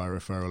to us via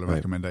referral and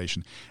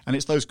recommendation, and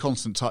it's those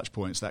constant touch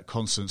points, that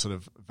constant sort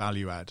of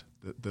value add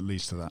that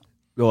leads to that.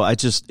 Well,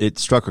 it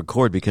struck a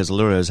chord, because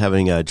literally I was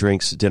having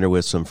dinner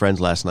with some friends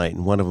last night,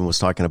 and one of them was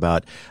talking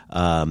about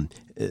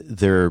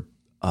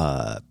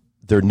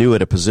they're new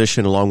at a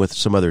position along with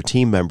some other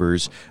team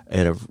members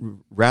at a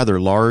rather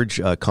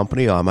large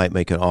company. I might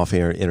make an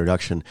off-air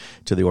introduction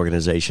to the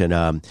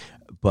organization,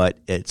 but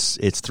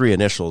it's 3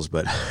 initials,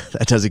 but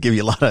that doesn't give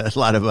you a lot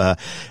of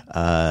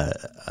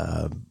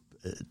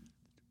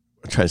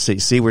I'm trying to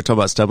see, we're talking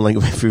about stumbling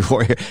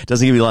before here. It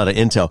doesn't give you a lot of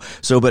intel.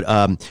 So, but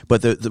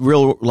the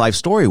real life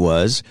story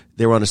was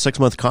they were on a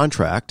 6-month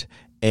contract,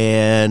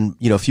 and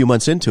a few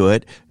months into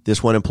it,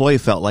 this one employee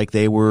felt like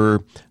they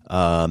were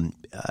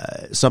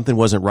something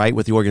wasn't right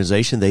with the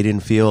organization. They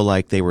didn't feel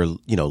like they were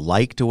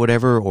liked or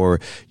whatever, or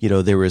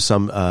there was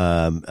some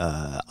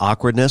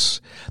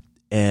awkwardness,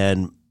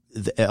 and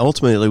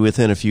ultimately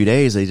within a few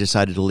days they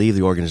decided to leave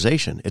the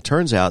organization. It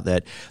turns out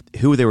that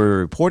who they were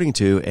reporting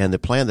to and the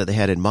plan that they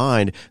had in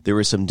mind, there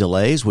were some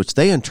delays which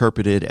they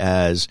interpreted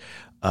as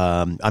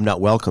I'm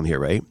not welcome here,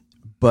 right?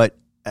 But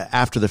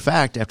after the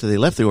fact, after they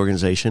left the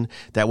organization,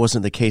 that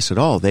wasn't the case at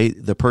all.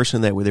 The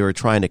person that they were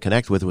trying to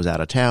connect with was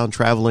out of town,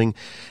 traveling,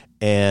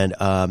 and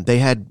they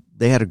had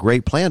a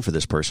great plan for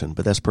this person,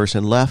 but this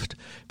person left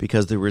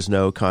because there was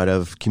no kind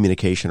of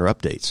communication or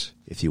updates,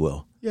 if you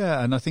will.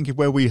 Yeah, and I think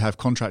where we have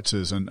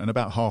contractors, and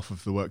about half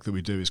of the work that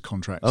we do is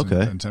contracts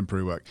and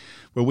temporary work,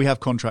 where we have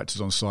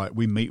contractors on site,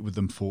 we meet with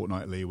them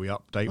fortnightly, we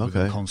update with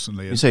them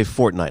constantly. You say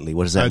fortnightly,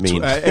 what does that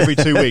mean? Every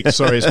 2 weeks,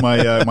 sorry, it's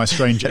my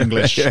strange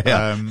English,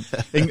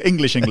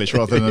 English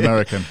rather than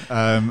American.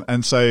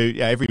 And so,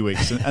 every week.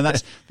 And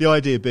that's the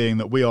idea being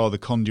that we are the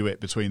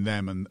conduit between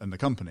them and the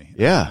company.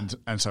 Yeah.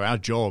 And so our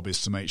job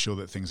is to make sure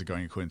that things are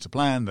going according to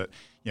plan, that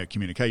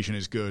communication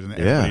is good, and that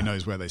everybody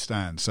knows where they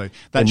stand. So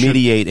that and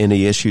mediate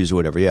any issues or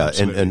whatever,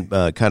 Absolutely.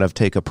 and kind of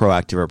take a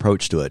proactive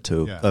approach to it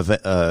to,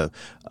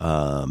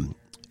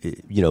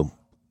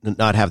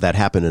 not have that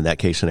happen in that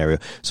case scenario.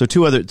 So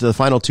the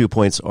final 2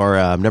 points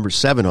are number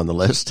 7 on the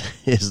list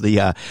is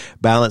the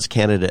balanced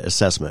candidate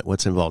assessment.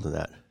 What's involved in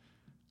that?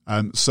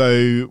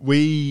 So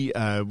we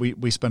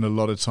spend a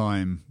lot of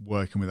time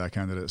working with our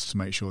candidates to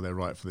make sure they're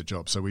right for the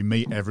job. So we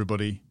meet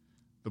everybody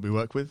that we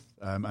work with,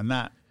 and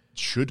that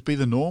should be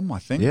the norm, I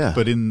think,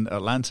 but in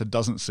Atlanta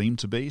doesn't seem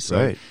to be.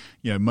 So,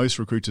 most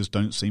recruiters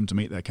don't seem to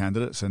meet their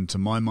candidates. And to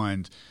my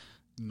mind,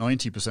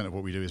 90% of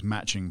what we do is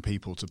matching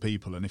people to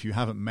people. And if you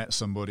haven't met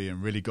somebody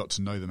and really got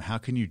to know them, how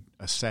can you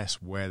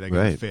assess where they're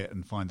going to fit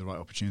and find the right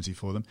opportunity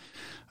for them?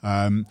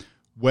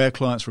 Where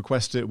clients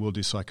request it, we'll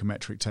do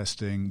psychometric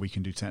testing. We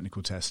can do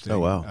technical testing. Oh,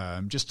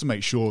 wow. Just to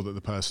make sure that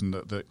the person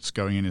that's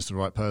going in is the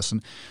right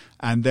person.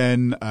 And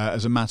then,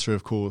 as a matter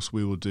of course,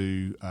 we will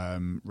do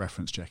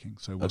reference checking.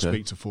 So we'll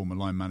speak to former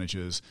line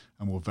managers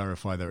and we'll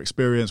verify their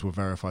experience. We'll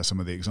verify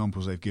some of the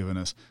examples they've given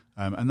us.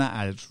 And that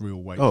adds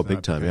real weight to the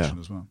application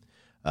as well.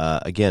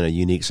 Again, a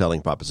unique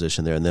selling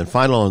proposition there. And then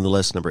final on the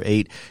list, number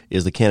 8,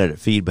 is the candidate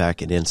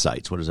feedback and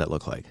insights. What does that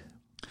look like?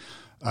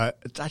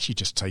 It's actually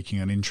just taking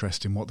an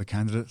interest in what the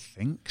candidate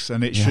thinks,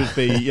 and it should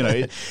be,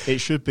 it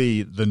should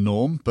be the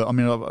norm. But I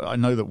mean, I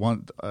know that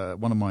one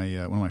of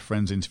my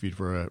friends interviewed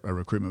for a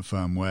recruitment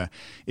firm where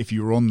if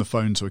you were on the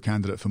phone to a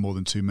candidate for more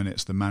than 2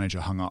 minutes, the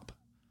manager hung up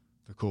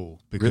the call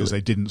because they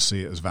didn't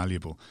see it as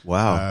valuable.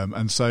 Wow.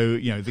 And so,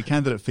 the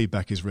candidate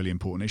feedback is really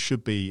important. It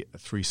should be a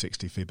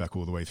 360 feedback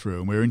all the way through,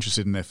 and we're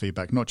interested in their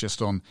feedback, not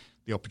just on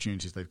the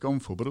opportunities they've gone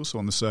for, but also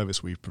on the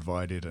service we've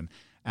provided and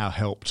our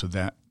help to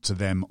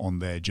them on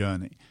their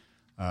journey.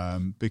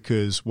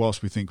 Because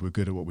whilst we think we're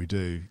good at what we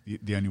do,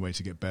 the only way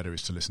to get better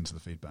is to listen to the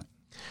feedback.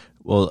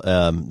 Well,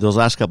 those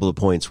last couple of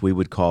points we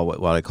would call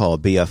what I call a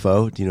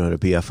BFO. Do you know what a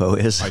BFO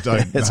is? I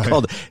don't. It's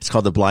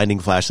called the blinding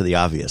flash of the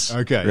obvious.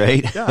 Okay.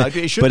 Right? Yeah,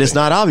 it should but be. It's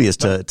not obvious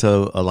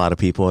to a lot of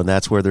people, and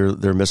that's where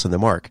they're missing the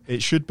mark.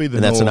 It should be the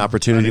norm. And that's an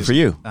opportunity for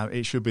you.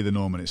 It should be the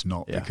norm, and it's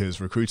not,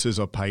 because recruiters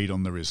are paid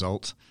on the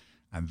result,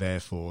 and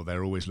therefore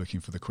they're always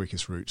looking for the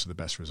quickest route to the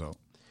best result.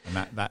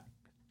 And that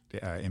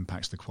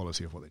impacts the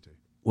quality of what they do.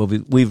 Well,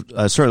 we've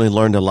certainly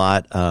learned a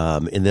lot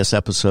in this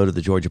episode of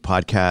the Georgia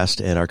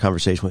Podcast and our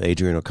conversation with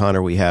Adrian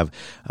O'Connor. We have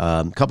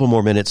a couple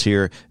more minutes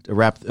here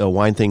to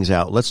wind things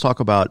out. Let's talk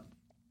about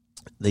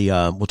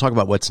we'll talk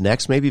about what's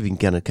next. Maybe if you can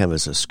kind of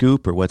as a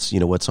scoop, or what's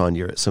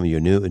on some of your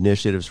new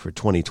initiatives for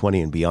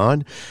 2020 and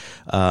beyond.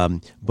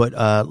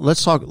 But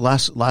let's talk.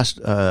 Last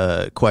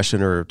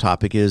question or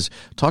topic is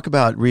talk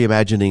about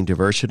reimagining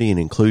diversity and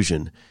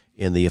inclusion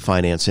in the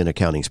finance and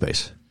accounting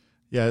space.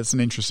 Yeah, it's an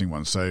interesting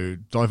one. So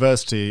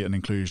diversity and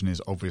inclusion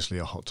is obviously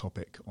a hot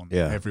topic on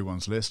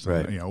everyone's list.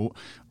 Right. And,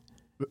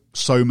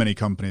 so many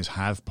companies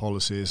have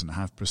policies and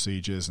have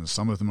procedures, and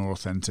some of them are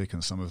authentic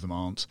and some of them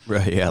aren't.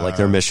 Right, yeah, like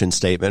their mission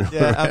statement.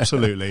 Yeah,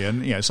 absolutely.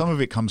 And, some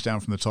of it comes down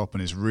from the top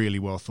and is really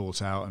well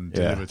thought out and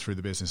delivered through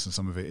the business, and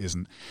some of it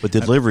isn't. But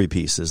the delivery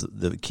piece is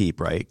the key,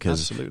 right?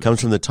 Because it comes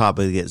from the top,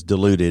 but it gets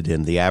diluted,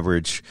 and the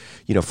average,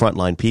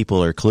 frontline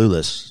people are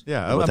clueless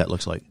what that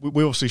looks like.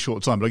 We're obviously short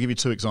of time, but I'll give you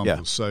two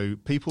examples. Yeah. So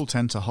people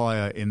tend to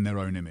hire in their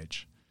own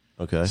image.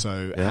 Okay.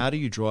 So how do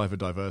you drive a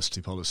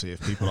diversity policy if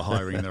people are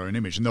hiring in their own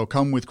image? And they'll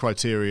come with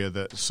criteria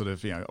that sort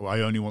of, I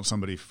only want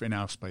somebody, in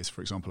our space,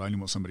 for example, I only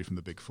want somebody from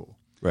the Big Four.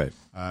 Right.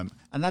 And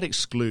that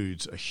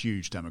excludes a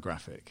huge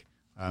demographic.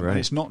 Right. And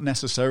it's not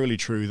necessarily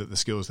true that the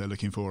skills they're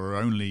looking for are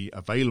only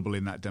available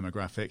in that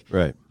demographic.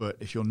 Right. But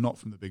if you're not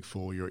from the Big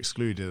Four, you're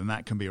excluded, and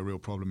that can be a real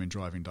problem in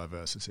driving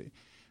diversity.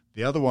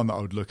 The other one that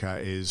I would look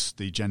at is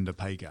the gender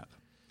pay gap.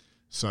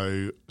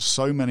 So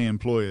many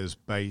employers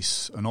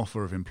base an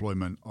offer of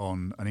employment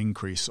on an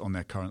increase on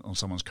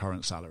someone's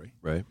current salary.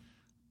 Right.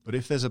 But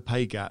if there's a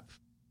pay gap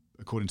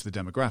according to the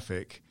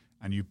demographic,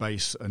 and you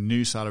base a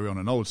new salary on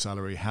an old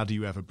salary, how do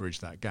you ever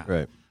bridge that gap?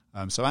 Right.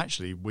 So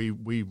actually,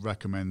 we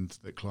recommend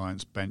that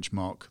clients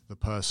benchmark the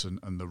person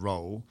and the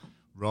role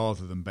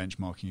rather than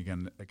benchmarking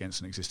again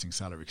against an existing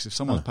salary. Because if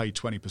someone's paid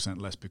 20%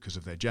 less because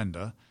of their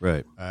gender,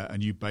 right,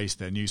 and you base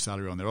their new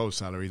salary on their old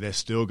salary, they're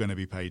still going to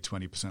be paid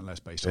 20% less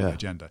based on their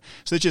gender.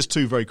 So there's just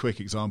two very quick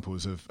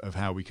examples of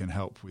how we can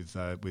help with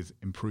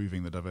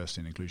improving the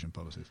diversity and inclusion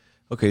policies.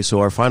 Okay, so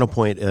our final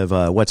point of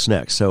what's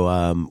next.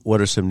 So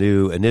what are some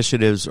new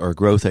initiatives or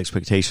growth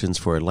expectations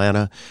for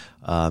Atlanta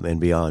and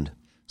beyond?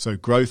 So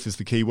growth is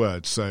the key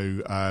word.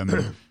 So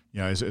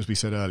as we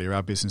said earlier,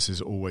 our business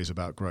is always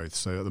about growth.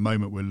 So at the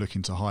moment, we're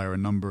looking to hire a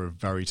number of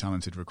very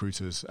talented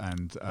recruiters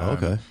and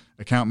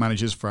account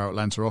managers for our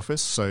Atlanta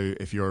office. So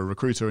if you're a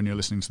recruiter and you're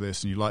listening to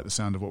this and you like the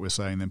sound of what we're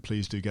saying, then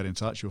please do get in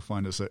touch. You'll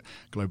find us at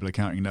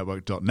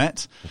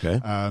globalaccountingnetwork.net. Okay.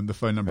 The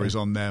phone number is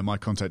on there. My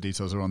contact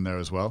details are on there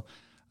as well.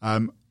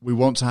 We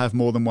want to have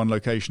more than one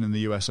location in the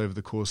US over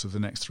the course of the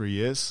next 3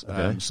 years.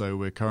 Okay. So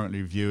we're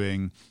currently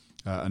viewing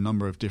a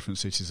number of different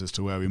cities as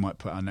to where we might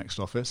put our next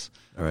office.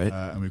 All right.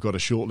 And we've got a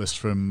short list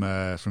from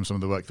some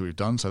of the work that we've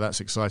done, so that's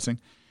exciting.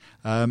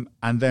 And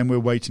then we're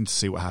waiting to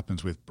see what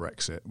happens with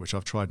Brexit, which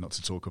I've tried not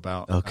to talk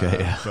about. Okay,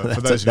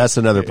 that's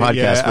another podcast.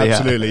 Yeah,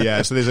 absolutely,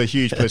 yeah. So there's a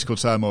huge political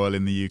turmoil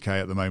in the UK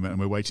at the moment, and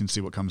we're waiting to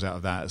see what comes out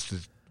of that as to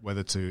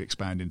whether to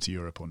expand into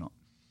Europe or not.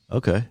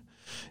 Okay.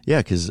 Yeah,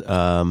 because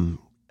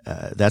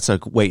that's a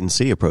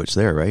wait-and-see approach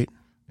there, right?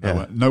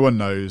 No one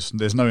knows.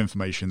 There's no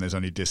information. There's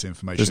only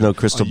disinformation. There's no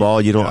crystal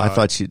ball. You don't. I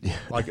thought you.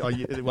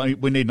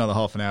 We need another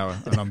half an hour,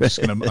 and I'm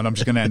just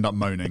gonna end up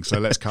moaning. So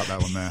let's cut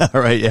that one there. All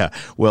right. Yeah.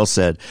 Well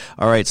said.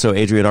 All right. So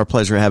Adrian, our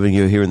pleasure having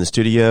you here in the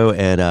studio.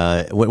 And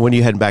when are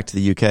you heading back to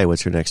the UK?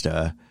 What's your next?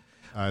 So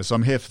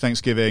I'm here for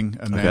Thanksgiving,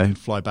 and then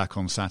fly back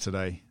on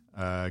Saturday.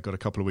 Got a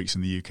couple of weeks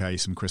in the UK,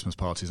 some Christmas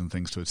parties and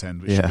things to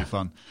attend, which should be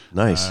fun.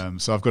 Nice.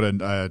 So I've got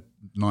a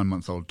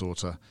 9-month-old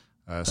daughter.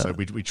 So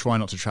we try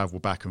not to travel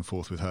back and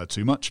forth with her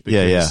too much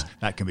because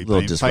that can be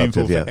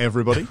painful for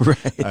everybody.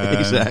 Right,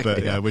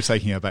 exactly. But we're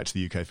taking her back to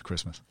the UK for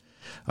Christmas.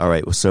 All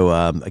right. So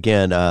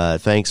again,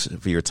 thanks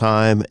for your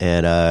time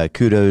and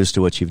kudos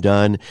to what you've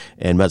done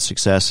and much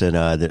success in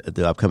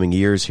the upcoming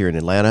years here in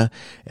Atlanta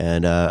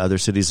and other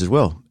cities as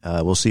well.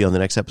 We'll see you on the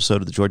next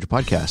episode of the Georgia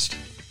Podcast.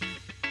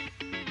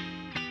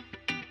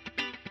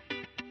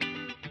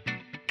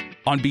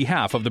 On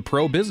behalf of the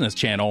Pro Business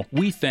Channel,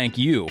 we thank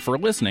you for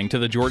listening to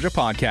the Georgia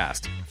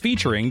Podcast.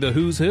 featuring the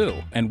who's who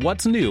and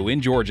what's new in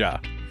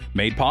Georgia.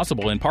 Made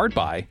possible in part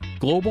by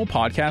Global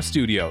Podcast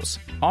Studios,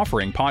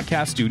 offering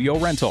podcast studio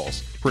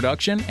rentals,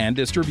 production, and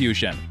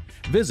distribution.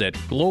 Visit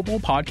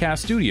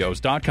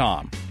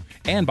globalpodcaststudios.com.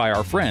 And by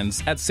our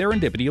friends at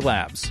Serendipity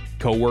Labs,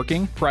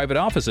 co-working, private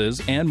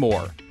offices, and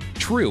more.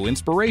 True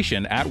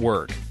inspiration at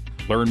work.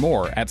 Learn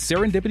more at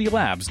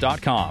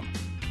serendipitylabs.com.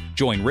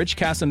 Join Rich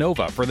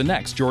Casanova for the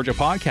next Georgia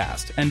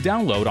podcast and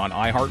download on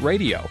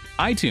iHeartRadio,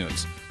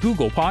 iTunes,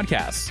 Google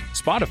Podcasts,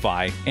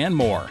 Spotify, and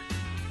more.